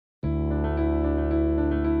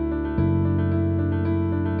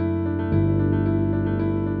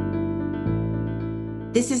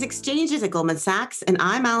This is Exchanges at Goldman Sachs, and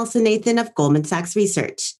I'm Allison Nathan of Goldman Sachs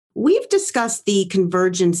Research. We've discussed the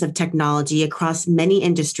convergence of technology across many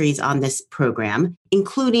industries on this program,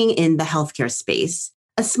 including in the healthcare space.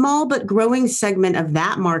 A small but growing segment of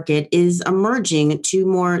that market is emerging to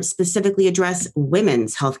more specifically address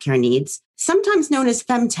women's healthcare needs, sometimes known as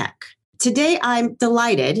femtech. Today, I'm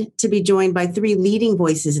delighted to be joined by three leading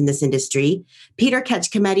voices in this industry: Peter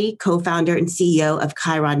Ketchkametti, co-founder and CEO of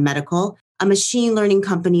Chiron Medical, a machine learning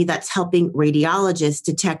company that's helping radiologists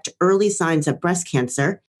detect early signs of breast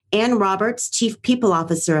cancer; Ann Roberts, Chief People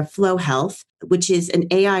Officer of Flow Health, which is an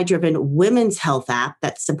AI-driven women's health app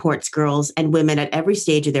that supports girls and women at every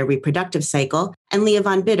stage of their reproductive cycle; and Leah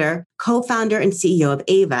Von Bitter, co-founder and CEO of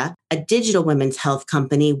Ava, a digital women's health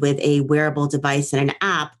company with a wearable device and an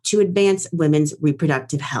app to advance women's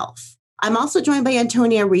reproductive health. I'm also joined by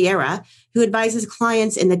Antonia Riera, who advises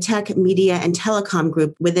clients in the tech, media, and telecom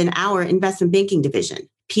group within our investment banking division.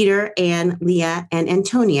 Peter, Ann, Leah, and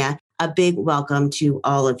Antonia, a big welcome to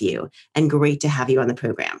all of you, and great to have you on the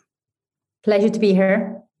program. Pleasure to be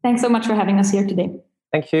here. Thanks so much for having us here today.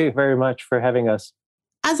 Thank you very much for having us.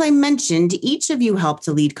 As I mentioned, each of you help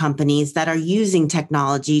to lead companies that are using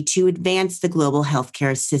technology to advance the global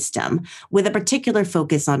healthcare system with a particular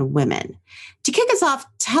focus on women. To kick us off,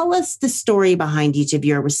 tell us the story behind each of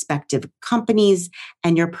your respective companies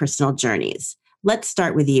and your personal journeys. Let's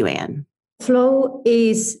start with you, Ann. Flow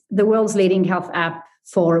is the world's leading health app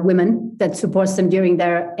for women that supports them during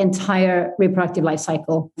their entire reproductive life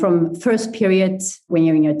cycle, from first period when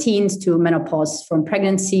you're in your teens to menopause, from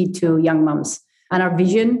pregnancy to young moms. And our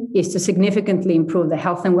vision is to significantly improve the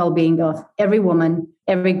health and well-being of every woman,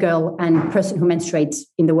 every girl, and person who menstruates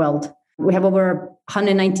in the world. We have over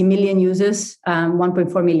 190 million users,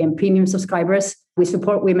 1.4 million premium subscribers. We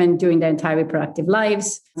support women during their entire reproductive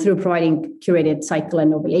lives through providing curated cycle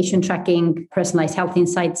and ovulation tracking, personalized health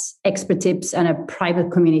insights, expert tips, and a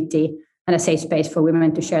private community and a safe space for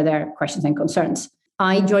women to share their questions and concerns.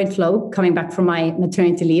 I joined Flow coming back from my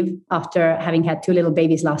maternity leave after having had 2 little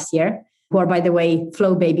babies last year, who are, by the way,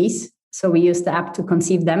 Flow babies. So we use the app to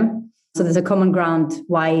conceive them. So there's a common ground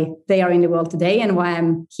why they are in the world today and why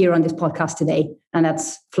I'm here on this podcast today, and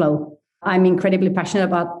that's Flow. I'm incredibly passionate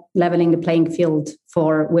about leveling the playing field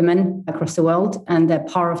for women across the world and the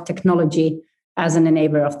power of technology as an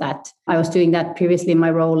enabler of that. I was doing that previously in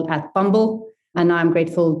my role at Bumble, and now I'm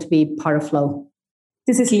grateful to be part of Flow.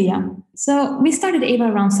 This is Leah. So we started Ava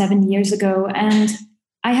around 7 years ago, and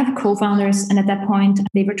I have co-founders, and at that point,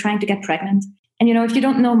 they were trying to get pregnant. And, if you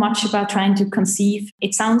don't know much about trying to conceive,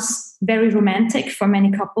 it sounds very romantic for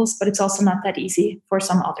many couples, but it's also not that easy for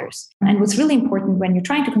some others. And what's really important when you're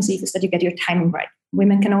trying to conceive is that you get your timing right.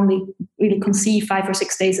 Women can only really conceive 5 or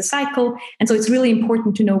 6 days a cycle. And so it's really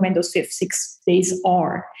important to know when those 6 days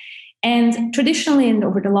are. And traditionally, and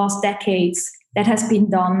over the last decades, that has been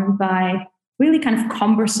done by really kind of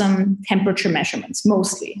cumbersome temperature measurements,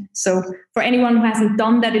 mostly. So for anyone who hasn't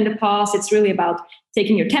done that in the past, it's really about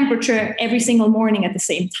taking your temperature every single morning at the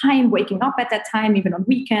same time, waking up at that time, even on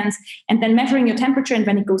weekends, and then measuring your temperature. And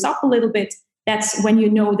when it goes up a little bit, that's when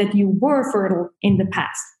you know that you were fertile in the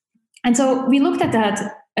past. And so we looked at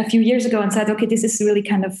that a few years ago and said, okay, this is really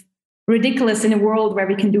kind of ridiculous in a world where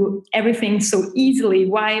we can do everything so easily.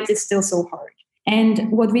 Why is it still so hard? And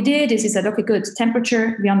what we did is we said, okay, good,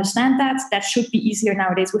 temperature, we understand that. That should be easier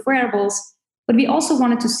nowadays with wearables. But we also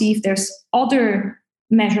wanted to see if there's other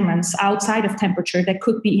measurements outside of temperature that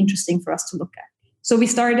could be interesting for us to look at. So we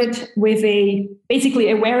started with basically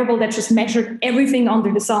a wearable that just measured everything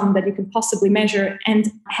under the sun that you can possibly measure,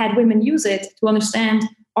 and had women use it to understand,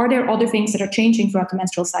 are there other things that are changing throughout the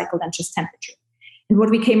menstrual cycle than just temperature? And what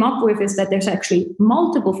we came up with is that there's actually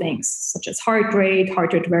multiple things, such as heart rate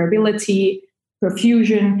variability,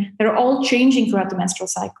 perfusion, that are all changing throughout the menstrual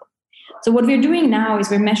cycle. So what we're doing now is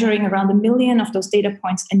we're measuring around 1 million of those data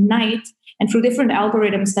points a night, and through different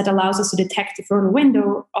algorithms that allows us to detect the fertile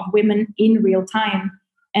window of women in real time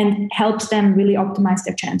and helps them really optimize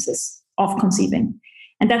their chances of conceiving.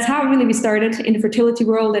 And that's how really we started in the fertility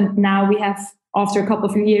world. And now we have, after a couple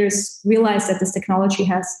of years, realized that this technology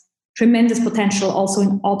has tremendous potential also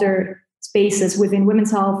in other spaces within women's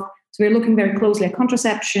health. So we're looking very closely at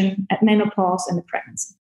contraception, at menopause, and the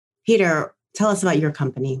pregnancy. Peter, tell us about your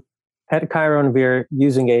company. At Chiron, we're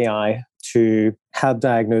using AI to help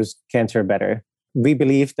diagnose cancer better. We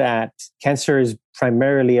believe that cancer is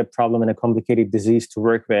primarily a problem and a complicated disease to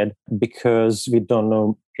work with because we don't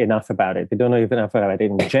know enough about it. We don't know enough about it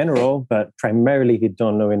in general, but primarily we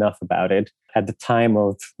don't know enough about it at the time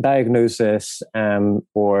of diagnosis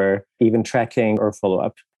or even tracking or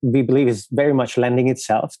follow-up. We believe it's very much lending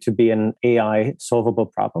itself to be an AI solvable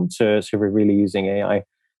problem. So we're really using AI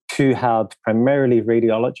to help primarily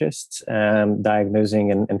radiologists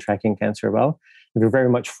diagnosing and tracking cancer well. We're very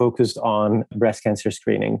much focused on breast cancer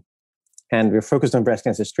screening. And we're focused on breast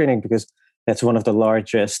cancer screening because that's one of the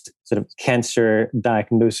largest sort of cancer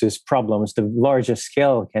diagnosis problems, the largest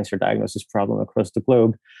scale cancer diagnosis problem across the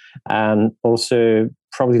globe, and also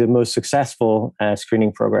probably the most successful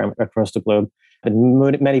screening program across the globe. And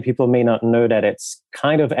many people may not know that it's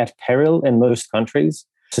kind of at peril in most countries.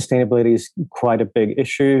 Sustainability is quite a big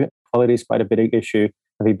issue. Quality is quite a big issue.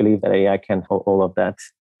 And we believe that AI can hold all of that.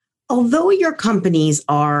 Although your companies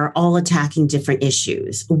are all attacking different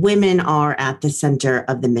issues, women are at the center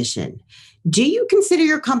of the mission. Do you consider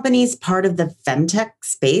your companies part of the femtech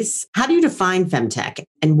space? How do you define femtech,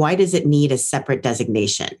 and why does it need a separate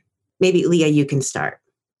designation? Maybe, Leah, you can start.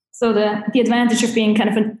 So the advantage of being kind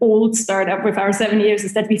of an old startup with our 7 years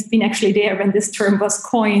is that we've been actually there when this term was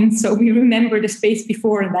coined. So we remember the space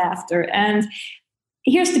before and after. And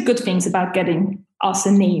here's the good things about getting us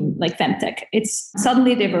a name like femtech. It's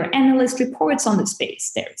suddenly there were analyst reports on the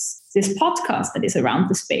space. There's this podcast that is around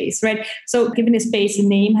the space, right? So giving the space a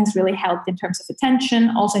name has really helped in terms of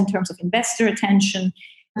attention, also in terms of investor attention.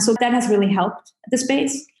 So that has really helped the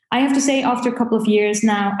space. I have to say, after a couple of years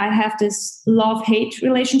now, I have this love-hate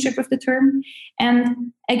relationship with the term.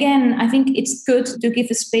 And again, I think it's good to give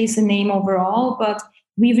a space a name overall, but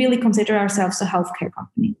we really consider ourselves a healthcare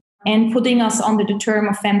company. And putting us under the term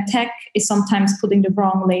of femtech is sometimes putting the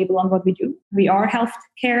wrong label on what we do. We are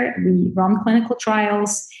healthcare, we run clinical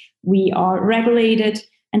trials, we are regulated,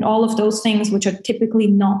 and all of those things which are typically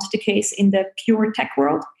not the case in the pure tech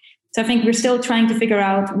world. So I think we're still trying to figure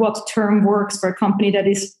out what term works for a company that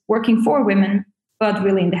is working for women, but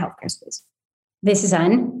really in the healthcare space. This is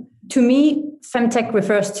Anne. To me, femtech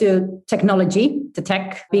refers to technology, the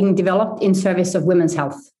tech being developed in service of women's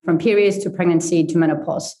health, from periods to pregnancy to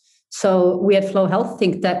menopause. So we at Flow Health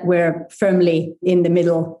think that we're firmly in the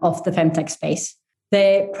middle of the femtech space.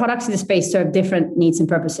 The products in the space serve different needs and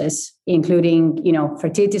purposes, including,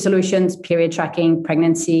 fertility solutions, period tracking,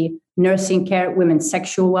 pregnancy, nursing care, women's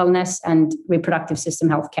sexual wellness, and reproductive system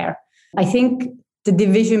healthcare. I think the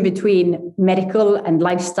division between medical and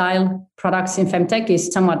lifestyle products in femtech is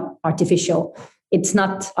somewhat artificial. It's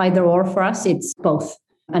not either or for us, it's both.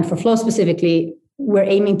 And for Flow specifically, we're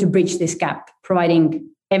aiming to bridge this gap, providing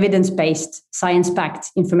evidence-based,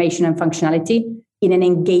 science-backed information and functionality in an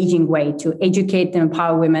engaging way to educate and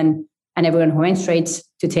empower women and everyone who menstruates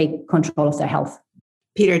to take control of their health.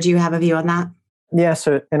 Peter, do you have a view on that? Yeah,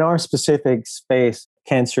 so in our specific space,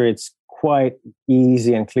 cancer, it's quite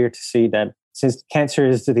easy and clear to see that since cancer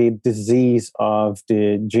is the disease of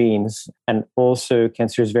the genes, and also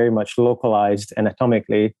cancer is very much localized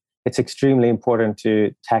anatomically, it's extremely important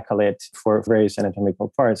to tackle it for various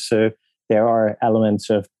anatomical parts. So there are elements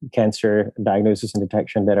of cancer diagnosis and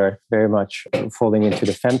detection that are very much falling into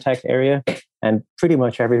the femtech area. And pretty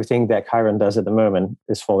much everything that Chiron does at the moment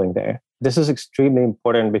is falling there. This is extremely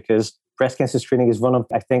important because breast cancer screening is one of,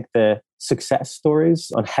 I think, the success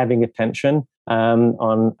stories on having attention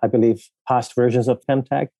on, I believe, past versions of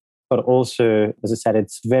femtech. But also, as I said,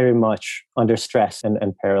 it's very much under stress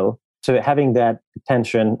and peril. So having that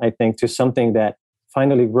attention, I think, to something that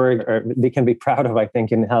finally they can be proud of, I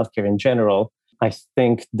think, in healthcare in general, I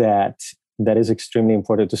think that is extremely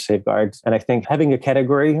important to safeguard. And I think having a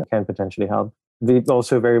category can potentially help. We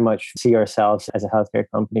also very much see ourselves as a healthcare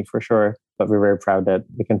company for sure, but we're very proud that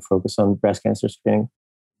we can focus on breast cancer screening.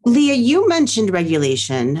 Leah, you mentioned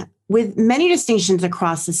regulation. With many distinctions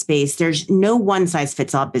across the space, there's no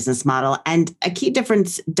one-size-fits-all business model, and a key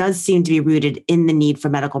difference does seem to be rooted in the need for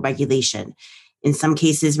medical regulation. In some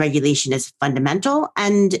cases, regulation is fundamental,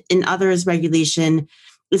 and in others, regulation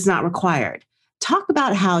is not required. Talk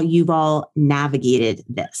about how you've all navigated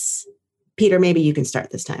this. Peter, maybe you can start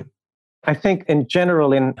this time. I think in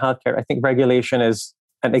general in healthcare, I think regulation is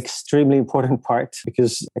an extremely important part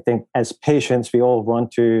because I think as patients, we all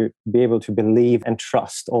want to be able to believe and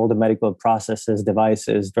trust all the medical processes,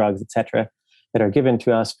 devices, drugs, etc., that are given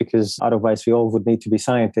to us, because otherwise we all would need to be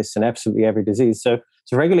scientists in absolutely every disease. So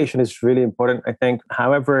regulation is really important, I think.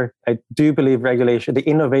 However, I do believe regulation, the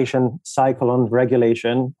innovation cycle on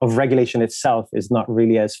regulation itself is not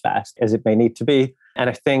really as fast as it may need to be. And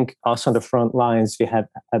I think us on the front lines, we have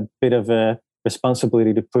a bit of a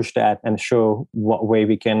responsibility to push that and show what way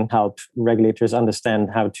we can help regulators understand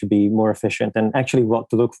how to be more efficient and actually what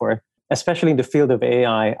to look for. Especially in the field of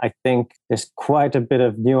AI, I think there's quite a bit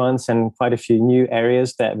of nuance and quite a few new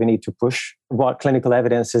areas that we need to push. What clinical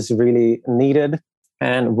evidence is really needed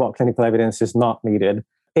and what clinical evidence is not needed.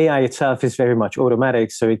 AI itself is very much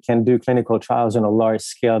automatic, so it can do clinical trials on a large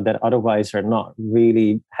scale that otherwise are not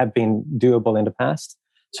really have been doable in the past.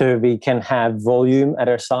 So we can have volume at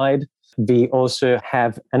our side. We also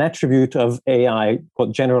have an attribute of AI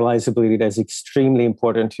called generalizability that is extremely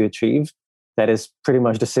important to achieve. That is pretty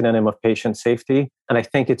much the synonym of patient safety. And I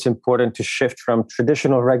think it's important to shift from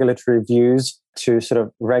traditional regulatory views to sort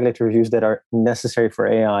of regulatory views that are necessary for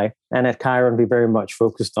AI. And at Chiron, we very much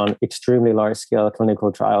focused on extremely large-scale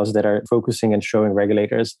clinical trials that are focusing and showing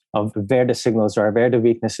regulators of where the signals are, where the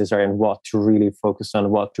weaknesses are, and what to really focus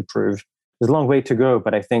on, what to prove. There's a long way to go,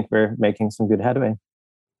 but I think we're making some good headway.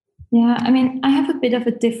 Yeah, I mean, I have a bit of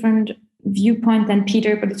a different viewpoint than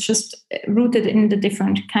Peter, but it's just rooted in the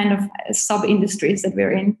different kind of sub-industries that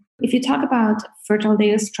we're in. If you talk about fertile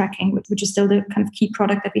days tracking, which is still the kind of key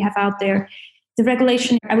product that we have out there, the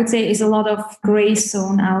regulation, I would say, is a lot of gray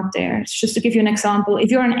zone out there. Just to give you an example,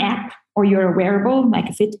 if you're an app or you're a wearable, like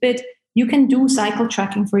a Fitbit, you can do cycle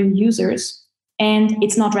tracking for your users and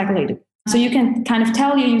it's not regulated. So you can kind of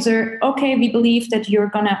tell your user, okay, we believe that you're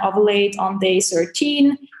going to ovulate on day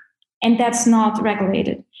 13, and that's not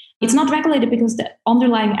regulated. It's not regulated because the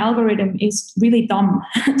underlying algorithm is really dumb.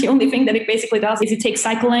 The only thing that it basically does is it takes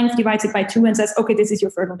cycle length, divides it by 2 and says, okay, this is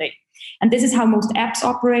your fertile day. And this is how most apps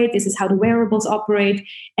operate. This is how the wearables operate.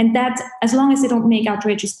 And that, as long as they don't make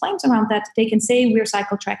outrageous claims around that, they can say we're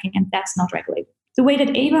cycle tracking and that's not regulated. The way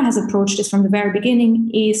that Eva has approached this from the very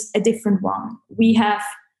beginning is a different one. We have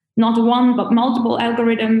not one, but multiple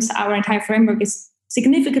algorithms. Our entire framework is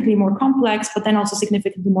significantly more complex, but then also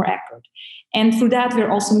significantly more accurate. And through that,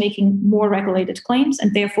 we're also making more regulated claims,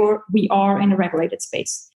 and therefore we are in a regulated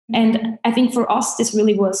space. And I think for us, this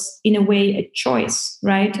really was, in a way, a choice,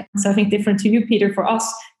 right? So I think different to you, Peter, for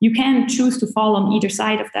us, you can choose to fall on either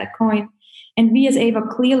side of that coin. And we as Eva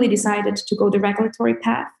clearly decided to go the regulatory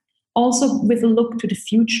path, also with a look to the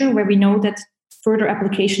future, where we know that further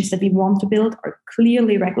applications that we want to build are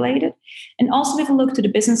clearly regulated. And also with a look to the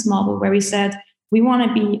business model, where we said, we want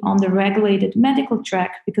to be on the regulated medical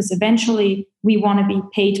track because eventually we want to be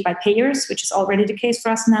paid by payers, which is already the case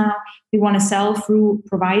for us now. We want to sell through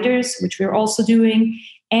providers, which we're also doing.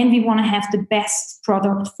 And we want to have the best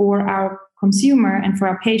product for our consumer and for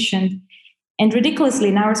our patient. And ridiculously,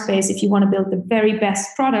 in our space, if you want to build the very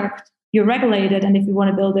best product, you're regulated. And if you want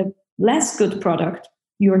to build a less good product,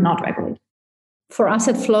 you're not regulated. For us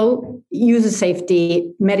at Flow, user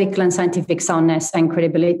safety, medical and scientific soundness, and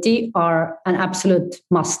credibility are an absolute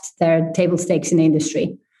must. They're table stakes in the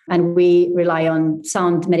industry. And we rely on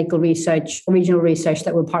sound medical research, original research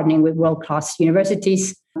that we're partnering with world-class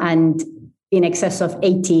universities and in excess of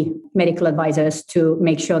 80 medical advisors to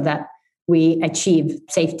make sure that we achieve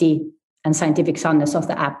safety and scientific soundness of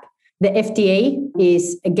the app. The FDA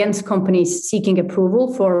is against companies seeking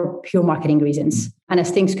approval for pure marketing reasons. And as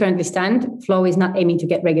things currently stand, Flow is not aiming to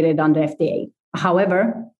get regulated under FDA.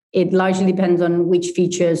 However, it largely depends on which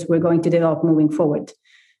features we're going to develop moving forward.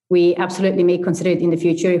 We absolutely may consider it in the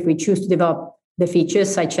future if we choose to develop the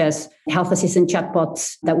features such as health assistant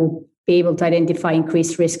chatbots that will be able to identify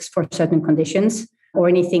increased risks for certain conditions, or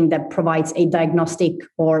anything that provides a diagnostic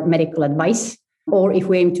or medical advice, or if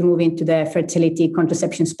we aim to move into the fertility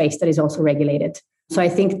contraception space that is also regulated. So I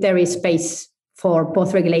think there is space for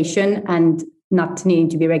both regulation and not needing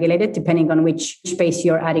to be regulated, depending on which space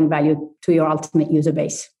you're adding value to your ultimate user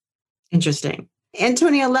base. Interesting.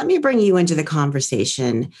 Antonia, let me bring you into the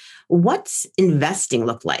conversation. What's investing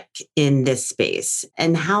look like in this space?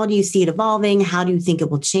 And how do you see it evolving? How do you think it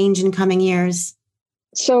will change in coming years?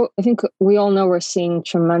 So I think we all know we're seeing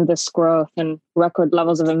tremendous growth and record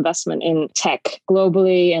levels of investment in tech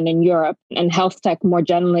globally and in Europe. And health tech more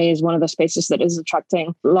generally is one of the spaces that is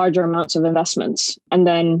attracting larger amounts of investments. And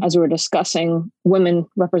then, as we were discussing, women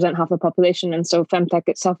represent half the population. And so femtech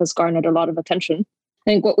itself has garnered a lot of attention.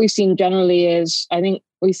 I think what we've seen generally is,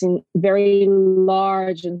 we've seen very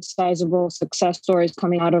large and sizable success stories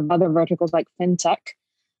coming out of other verticals like fintech.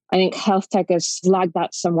 I think health tech has lagged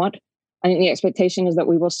that somewhat. I think the expectation is that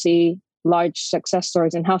we will see large success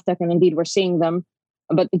stories in health tech, and indeed we're seeing them.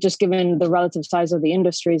 But just given the relative size of the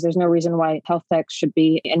industries, there's no reason why health tech should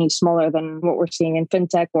be any smaller than what we're seeing in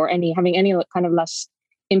fintech, or having any kind of less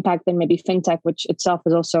impact than maybe fintech, which itself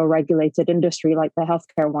is also a regulated industry like the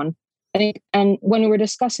healthcare one. I think, and when we were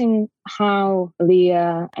discussing how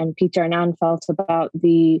Leah and Peter and Anne felt about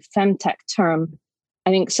the femtech term, I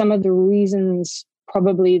think some of the reasons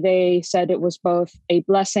probably they said it was both a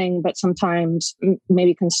blessing, but sometimes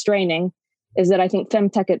maybe constraining, is that I think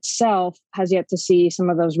femtech itself has yet to see some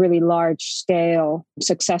of those really large scale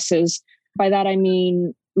successes. By that, I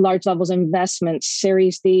mean large levels of investments,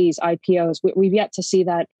 Series Ds, IPOs. We've yet to see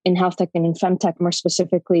that in health tech and in femtech more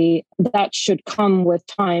specifically. That should come with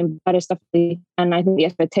time. That is definitely, and I think the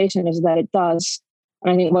expectation is that it does.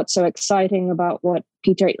 And I think what's so exciting about what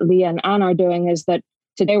Peter, Leah, and Anne are doing is that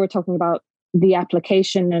today we're talking about the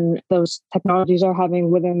application and those technologies are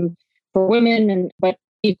having within for women, but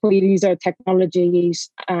equally these are technologies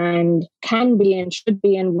and can be and should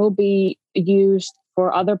be and will be used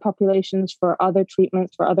for other populations, for other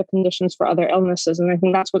treatments, for other conditions, for other illnesses. And I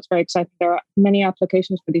think that's what's very exciting. There are many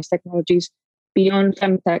applications for these technologies beyond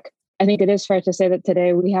femtech. I think it is fair to say that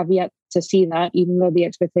today we have yet to see that, even though the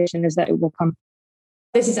expectation is that it will come.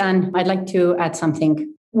 This is Anne. I'd like to add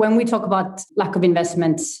something. When we talk about lack of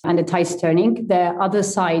investments and the tides turning, the other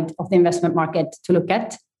side of the investment market to look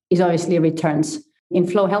at is obviously returns. In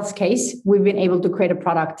Flow Health's case, we've been able to create a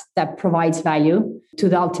product that provides value to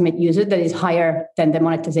the ultimate user that is higher than the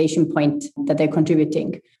monetization point that they're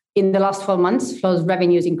contributing. In the last 12 months, Flow's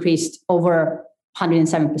revenues increased over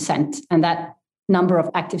 107%. And that number of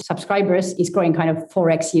active subscribers is growing kind of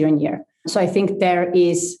 4x year on year. So I think there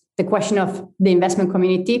is the question of the investment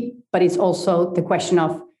community, but it's also the question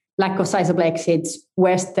of lack of sizable exits.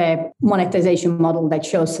 Where's the monetization model that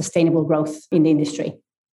shows sustainable growth in the industry?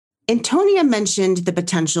 Antonia mentioned the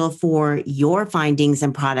potential for your findings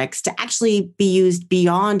and products to actually be used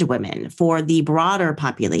beyond women for the broader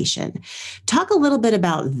population. Talk a little bit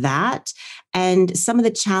about that and some of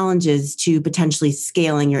the challenges to potentially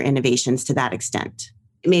scaling your innovations to that extent.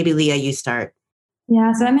 Maybe Leah, you start.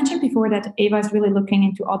 Yeah, so I mentioned before that Eva is really looking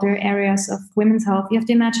into other areas of women's health. You have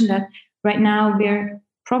to imagine that right now we're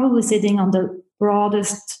probably sitting on the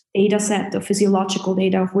broadest data set of physiological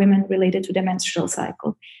data of women related to their menstrual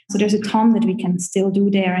cycle. So there's a ton that we can still do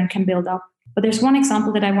there and can build up. But there's one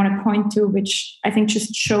example that I want to point to, which I think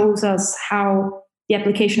just shows us how the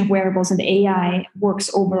application of wearables and AI works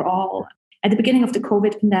overall. At the beginning of the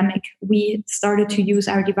COVID pandemic, we started to use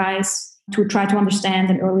our device to try to understand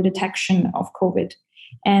an early detection of COVID.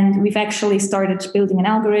 And we've actually started building an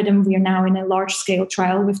algorithm. We are now in a large-scale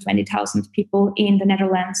trial with 20,000 people in the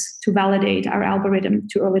Netherlands to validate our algorithm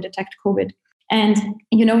to early detect COVID. And,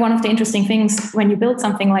 one of the interesting things when you build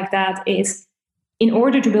something like that is in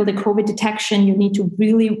order to build a COVID detection, you need to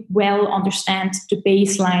really well understand the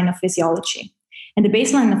baseline of physiology. And the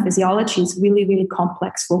baseline of physiology is really, really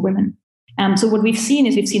complex for women. So what we've seen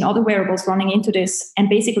is other wearables running into this and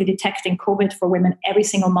basically detecting COVID for women every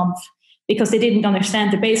single month, because they didn't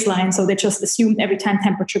understand the baseline. So they just assumed every time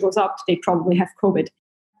temperature goes up, they probably have COVID.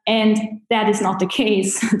 And that is not the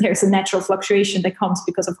case. There's a natural fluctuation that comes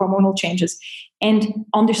because of hormonal changes. And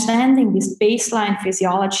understanding this baseline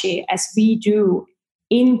physiology as we do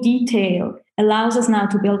in detail allows us now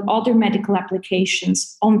to build other medical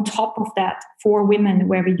applications on top of that for women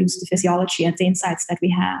where we use the physiology and the insights that we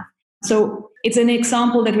have. So it's an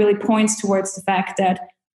example that really points towards the fact that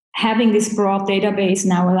having this broad database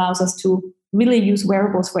now allows us to really use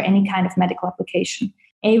wearables for any kind of medical application.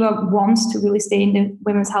 Eva wants to really stay in the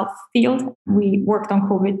women's health field. We worked on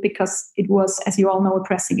COVID because it was, as you all know, a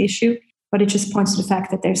pressing issue, but it just points to the fact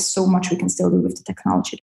that there's so much we can still do with the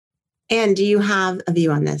technology. Anne, do you have a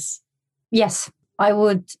view on this? Yes, I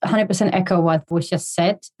would 100% echo what was just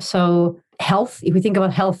said. So health, if we think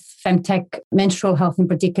about health, femtech, menstrual health in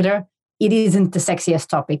particular, it isn't the sexiest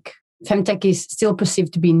topic. Femtech is still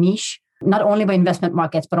perceived to be niche, not only by investment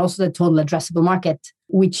markets, but also the total addressable market,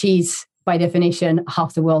 which is by definition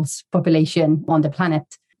half the world's population on the planet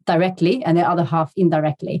directly and the other half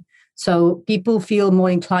indirectly. So people feel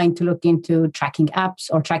more inclined to look into tracking apps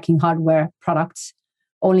or tracking hardware products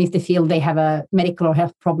only if they feel they have a medical or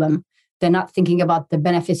health problem. They're not thinking about the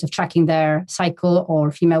benefits of tracking their cycle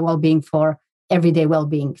or female well-being for everyday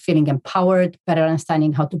well-being, feeling empowered, better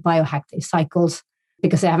understanding how to biohack their cycles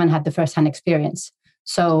because they haven't had the first-hand experience.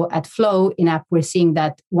 So at Flow in-app, we're seeing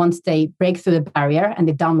that once they break through the barrier and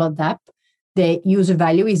they download the app, the user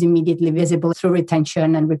value is immediately visible through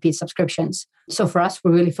retention and repeat subscriptions. So for us,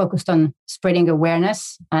 we're really focused on spreading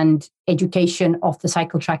awareness and education of the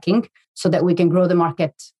cycle tracking so that we can grow the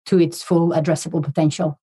market to its full addressable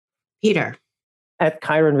potential. Peter. At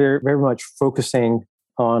Chiron, we're very much focusing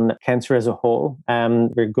on cancer as a whole.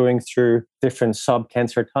 We're going through different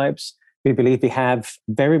sub-cancer types. We believe we have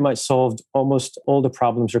very much solved almost all the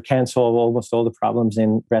problems, or can solve almost all the problems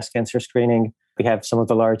in breast cancer screening. We have some of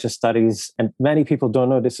the largest studies, and many people don't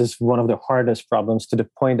know this is one of the hardest problems, to the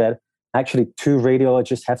point that Actually, 2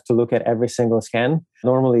 radiologists have to look at every single scan.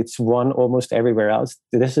 Normally, it's 1 almost everywhere else.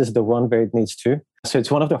 This is the one where it needs 2. So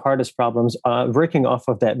it's one of the hardest problems. Working off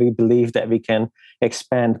of that, we believe that we can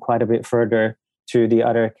expand quite a bit further to the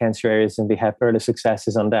other cancer areas, and we have early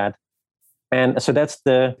successes on that. And so that's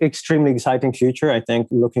the extremely exciting future, I think,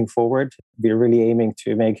 looking forward. We're really aiming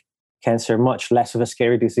to make cancer much less of a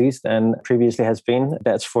scary disease than previously has been.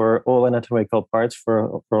 That's for all anatomical parts,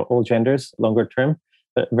 for all genders, longer term,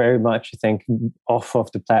 but very much, I think, off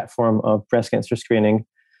of the platform of breast cancer screening.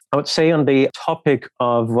 I would say on the topic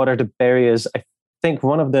of what are the barriers, I think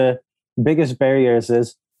one of the biggest barriers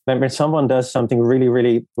is when someone does something really,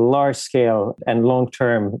 really large scale and long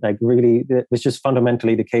term, like really, which is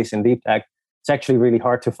fundamentally the case in deep tech, it's actually really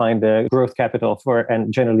hard to find the growth capital for,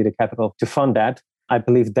 and generally the capital to fund that. I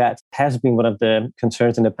believe that has been one of the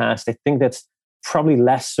concerns in the past. I think that's probably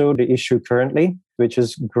less so the issue currently, which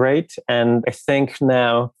is great. And I think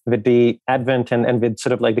now with the advent and with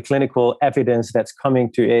sort of like the clinical evidence that's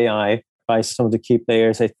coming to AI by some of the key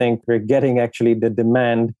players, I think we're getting actually the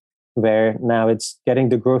demand where now it's getting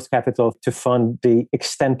the growth capital to fund the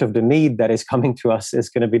extent of the need that is coming to us is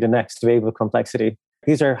going to be the next wave of complexity.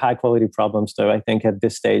 These are high quality problems, though, I think, at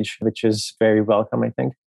this stage, which is very welcome, I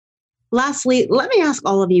think. Lastly, let me ask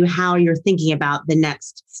all of you how you're thinking about the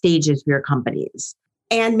next stages for your companies.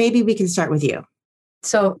 And maybe we can start with you.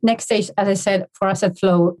 So next stage, as I said, for us at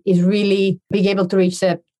Flow is really being able to reach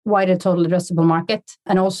a wider total addressable market,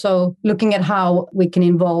 and also looking at how we can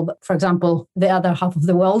involve, for example, the other half of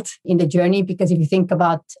the world in the journey. Because if you think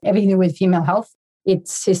about everything with female health,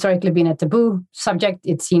 it's historically been a taboo subject.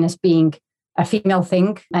 It's seen as being a female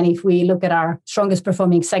thing. And if we look at our strongest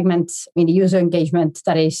performing segments in the user engagement,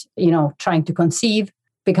 that is, trying to conceive,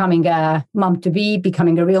 becoming a mom to be,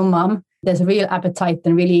 becoming a real mom, there's a real appetite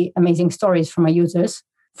and really amazing stories from our users,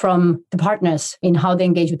 from the partners in how they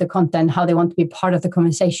engage with the content, how they want to be part of the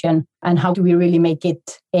conversation, and how do we really make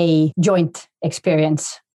it a joint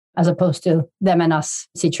experience as opposed to them and us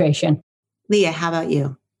situation. Leah, how about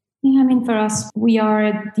you? Yeah, for us, we are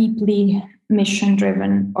a deeply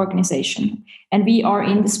mission-driven organization, and we are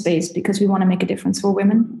in the space because we want to make a difference for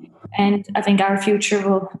women. And I think our future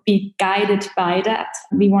will be guided by that.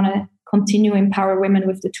 We want to continue to empower women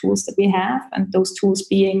with the tools that we have, and those tools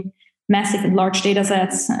being massive and large data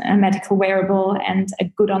sets, a medical wearable, and a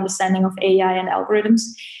good understanding of AI and algorithms.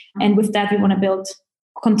 And with that, we want to build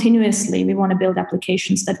continuously. We want to build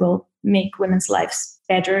applications that will make women's lives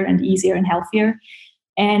better and easier and healthier.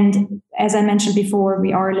 And as I mentioned before,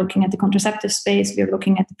 we are looking at the contraceptive space, we're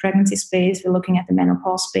looking at the pregnancy space, we're looking at the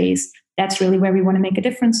menopause space. That's really where we want to make a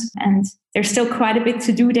difference. And there's still quite a bit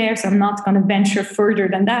to do there, so I'm not going to venture further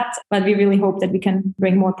than that, but we really hope that we can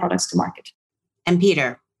bring more products to market. And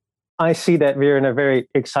Peter? I see that we're in a very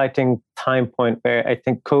exciting time point where I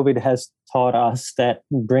think COVID has taught us that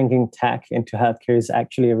bringing tech into healthcare is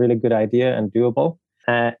actually a really good idea and doable.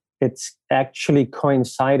 It's actually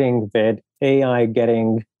coinciding with AI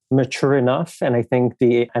getting mature enough. And I think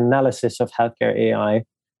the analysis of healthcare AI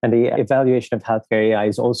and the evaluation of healthcare AI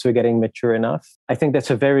is also getting mature enough. I think that's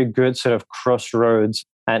a very good sort of crossroads.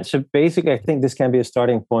 And so basically, I think this can be a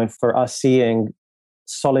starting point for us seeing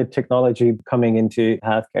solid technology coming into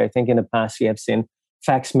healthcare. I think in the past, we have seen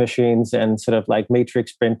fax machines and sort of like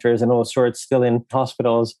matrix printers and all sorts still in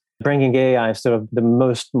hospitals. Bringing AI, sort of the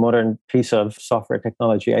most modern piece of software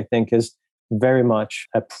technology, I think is very much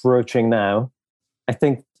approaching now. I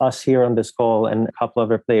think us here on this call and a couple of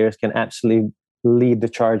other players can absolutely lead the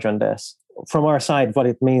charge on this. From our side, what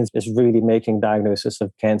it means is really making diagnosis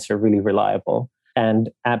of cancer really reliable and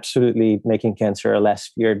absolutely making cancer a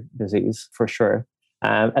less feared disease for sure.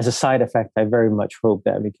 As a side effect, I very much hope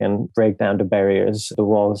that we can break down the barriers, the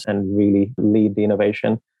walls, and really lead the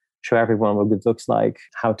innovation, show everyone what it looks like,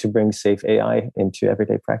 how to bring safe AI into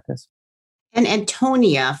everyday practice. And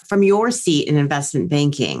Antonia, from your seat in investment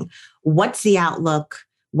banking, what's the outlook?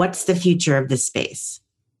 What's the future of this space?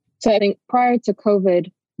 So I think prior to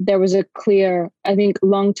COVID, there was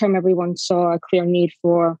long-term, everyone saw a clear need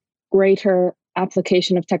for greater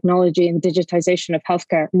application of technology and digitization of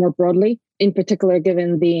healthcare more broadly, in particular,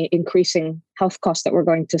 given the increasing health costs that we're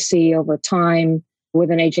going to see over time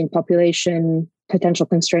with an aging population, potential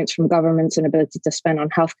constraints from governments and ability to spend on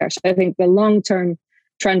healthcare. So I think the long-term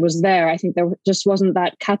trend was there. I think there just wasn't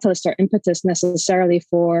that catalyst or impetus necessarily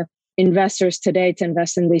for investors today to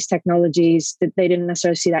invest in these technologies. They didn't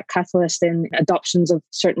necessarily see that catalyst in adoptions of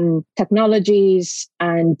certain technologies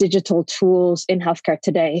and digital tools in healthcare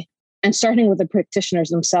today. And starting with the practitioners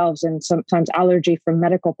themselves, and sometimes allergy from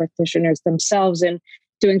medical practitioners themselves, and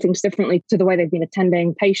doing things differently to the way they've been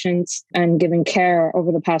attending patients and giving care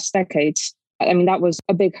over the past decades. I mean, that was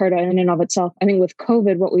a big hurdle in and of itself. I think with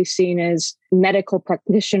COVID, what we've seen is medical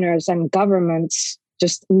practitioners and governments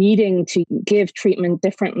just needing to give treatment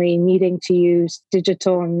differently, needing to use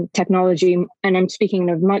digital and technology. And I'm speaking in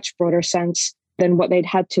a much broader sense than what they'd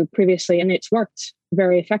had to previously. And it's worked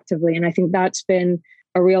very effectively. And I think that's been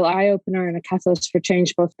a real eye-opener and a catalyst for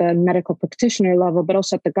change, both the medical practitioner level, but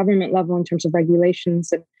also at the government level in terms of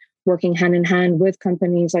regulations and working hand in hand with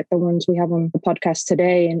companies like the ones we have on the podcast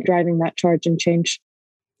today and driving that charge and change.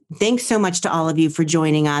 Thanks so much to all of you for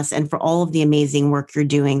joining us and for all of the amazing work you're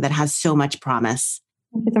doing that has so much promise.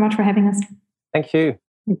 Thank you so much for having us. Thank you.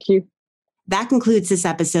 Thank you. That concludes this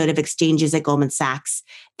episode of Exchanges at Goldman Sachs.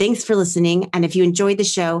 Thanks for listening. And if you enjoyed the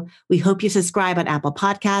show, we hope you subscribe on Apple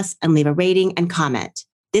Podcasts and leave a rating and comment.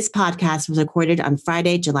 This podcast was recorded on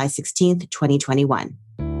Friday, July 16th, 2021.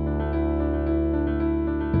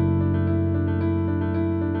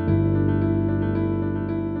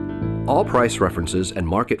 All price references and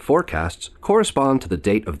market forecasts correspond to the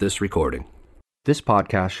date of this recording. This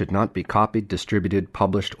podcast should not be copied, distributed,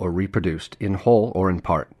 published, or reproduced in whole or in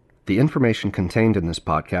part. The information contained in this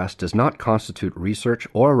podcast does not constitute research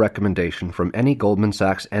or a recommendation from any Goldman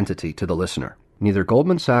Sachs entity to the listener. Neither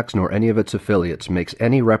Goldman Sachs nor any of its affiliates makes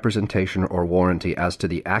any representation or warranty as to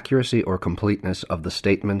the accuracy or completeness of the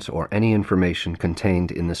statements or any information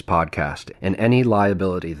contained in this podcast, and any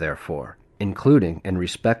liability therefore, including in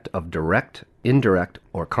respect of direct, indirect,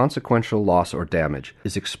 or consequential loss or damage,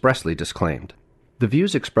 is expressly disclaimed. The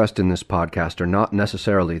views expressed in this podcast are not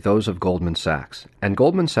necessarily those of Goldman Sachs, and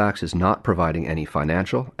Goldman Sachs is not providing any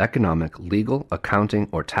financial, economic, legal, accounting,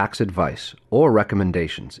 or tax advice or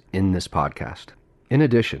recommendations in this podcast. In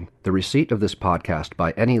addition, the receipt of this podcast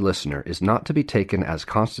by any listener is not to be taken as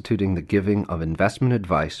constituting the giving of investment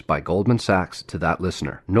advice by Goldman Sachs to that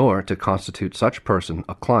listener, nor to constitute such person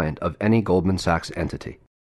a client of any Goldman Sachs entity.